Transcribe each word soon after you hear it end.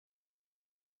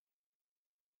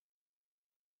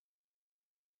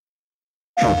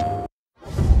As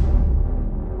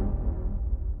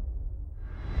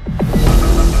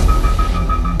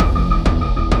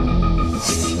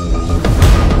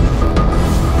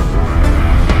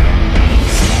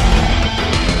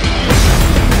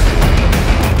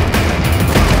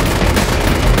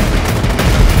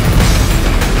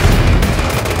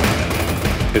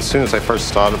soon as I first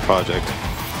started the project,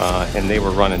 and they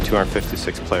were running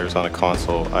 256 players on a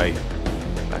console, I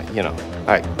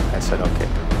said, okay,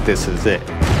 this is it.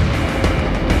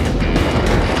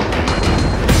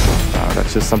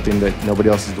 That's just something that nobody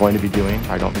else is going to be doing.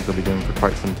 I don't think they'll be doing for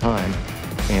quite some time.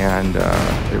 And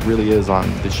it really is on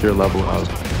the sheer level of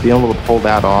being able to pull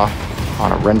that off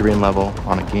on a rendering level,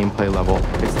 on a gameplay level.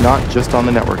 It's not just on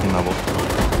the networking level.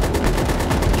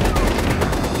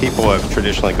 People have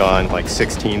traditionally gone like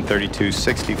 16, 32,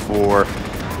 64.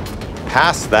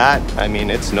 Past that, I mean,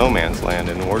 it's no man's land,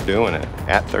 and we're doing it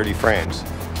at 30 frames,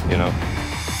 you know.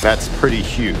 That's pretty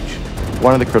huge.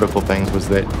 One of the critical things was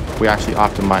that we actually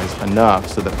optimized enough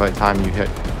so that by the time you hit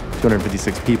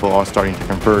 256 people all starting to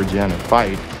converge in and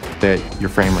fight, that your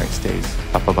frame rate stays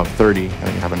up above 30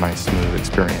 and you have a nice smooth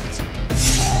experience.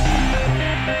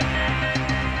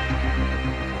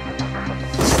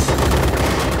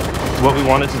 What we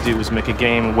wanted to do was make a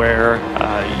game where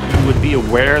you would be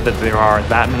aware that there are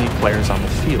that many players on the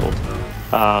field,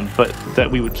 but that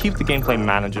we would keep the gameplay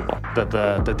manageable, that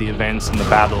the events and the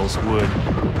battles would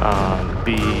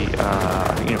be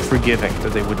forgiving,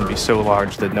 that they wouldn't be so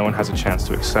large that no one has a chance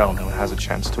to excel, no one has a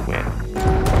chance to win.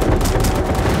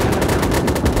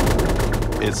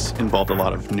 It's involved a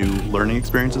lot of new learning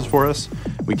experiences for us.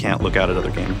 We can't look out at other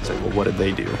games and say, well, what did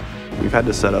they do? We've had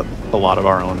to set up a lot of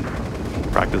our own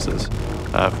practices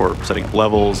for setting up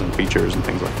levels and features and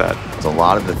things like that. A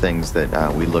lot of the things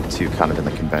that we look to kind of in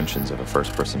the conventions of a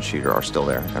first-person shooter are still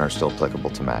there and are still applicable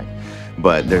to MAG.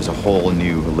 But there's a whole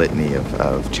new litany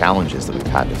of challenges that we've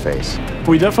had to face.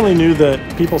 We definitely knew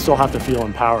that people still have to feel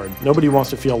empowered. Nobody wants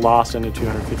to feel lost in a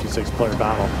 256-player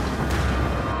battle.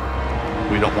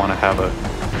 We don't want to have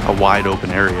a wide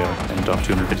open area and dump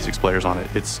 256 players on it.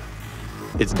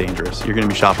 It's dangerous. You're going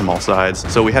to be shot from all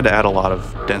sides. So we had to add a lot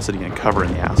of density and cover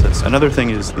in the assets. Another thing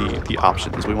is the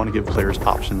options. We want to give players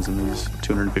options in these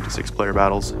 256 player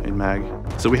battles in MAG.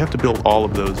 So we have to build all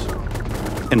of those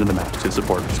into the map to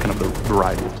support just kind of the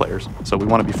variety of players. So we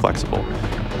want to be flexible,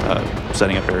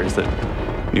 setting up areas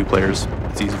that new players,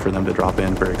 it's easy for them to drop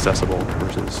in, very accessible,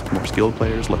 versus more skilled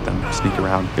players, let them sneak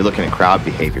around. You're looking at crowd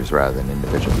behaviors rather than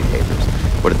individual behaviors.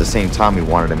 But at the same time, we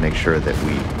wanted to make sure that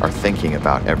we are thinking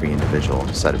about every individual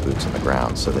set of boots on the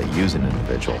ground so that you as an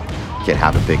individual can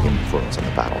have a big influence in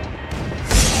the battle.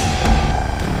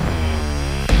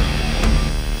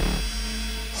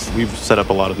 We've set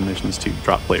up a lot of the missions to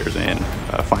drop players in,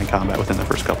 find combat within the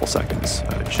first couple seconds.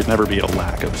 It should never be a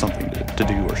lack of something to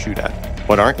do or shoot at.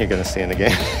 What aren't you going to see in the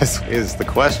game is the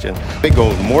question. Big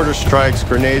old mortar strikes,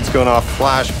 grenades going off,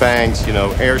 flashbangs,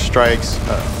 air strikes,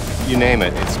 you name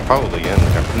it, it's probably in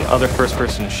there. In other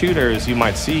first-person shooters, you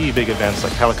might see big events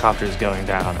like helicopters going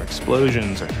down or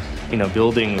explosions or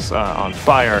buildings on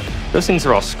fire. Those things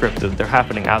are all scripted. They're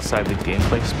happening outside the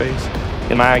gameplay space.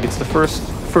 In MAG, it's the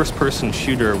first-person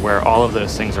shooter where all of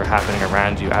those things are happening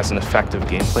around you as an effective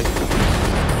gameplay.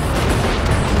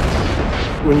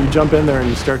 When you jump in there and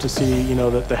you start to see,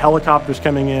 the helicopters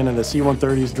coming in and the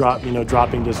C-130s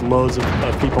dropping just loads of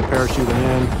people parachuting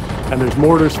in, and there's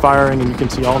mortars firing, and you can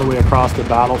see all the way across the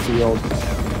battlefield.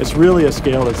 It's really a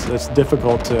scale that's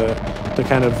difficult to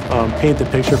kind of paint the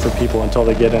picture for people until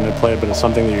they get in and play it, but it's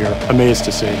something that you're amazed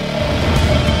to see.